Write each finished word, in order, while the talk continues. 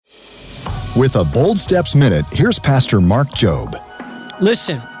With a Bold Steps Minute, here's Pastor Mark Jobe.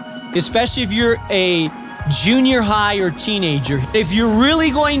 Listen, especially if you're a junior high or teenager, if you're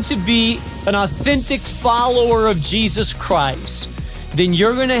really going to be an authentic follower of Jesus Christ, then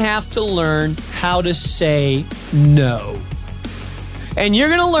you're going to have to learn how to say no. And you're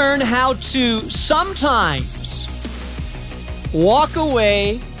going to learn how to sometimes walk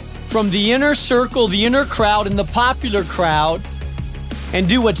away from the inner circle, the inner crowd, and the popular crowd and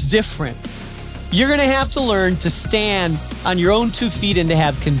do what's different. You're going to have to learn to stand on your own 2 feet and to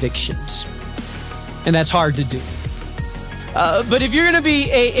have convictions. And that's hard to do. But if you're going to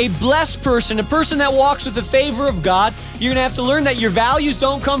be a blessed person, a person that walks with the favor of God, you're going to have to learn that your values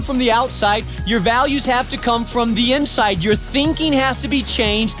don't come from the outside. Your values have to come from the inside. Your thinking has to be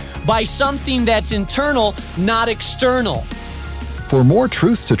changed by something that's internal, not external. For more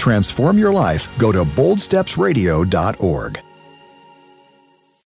truths to transform your life, go to boldstepsradio.org.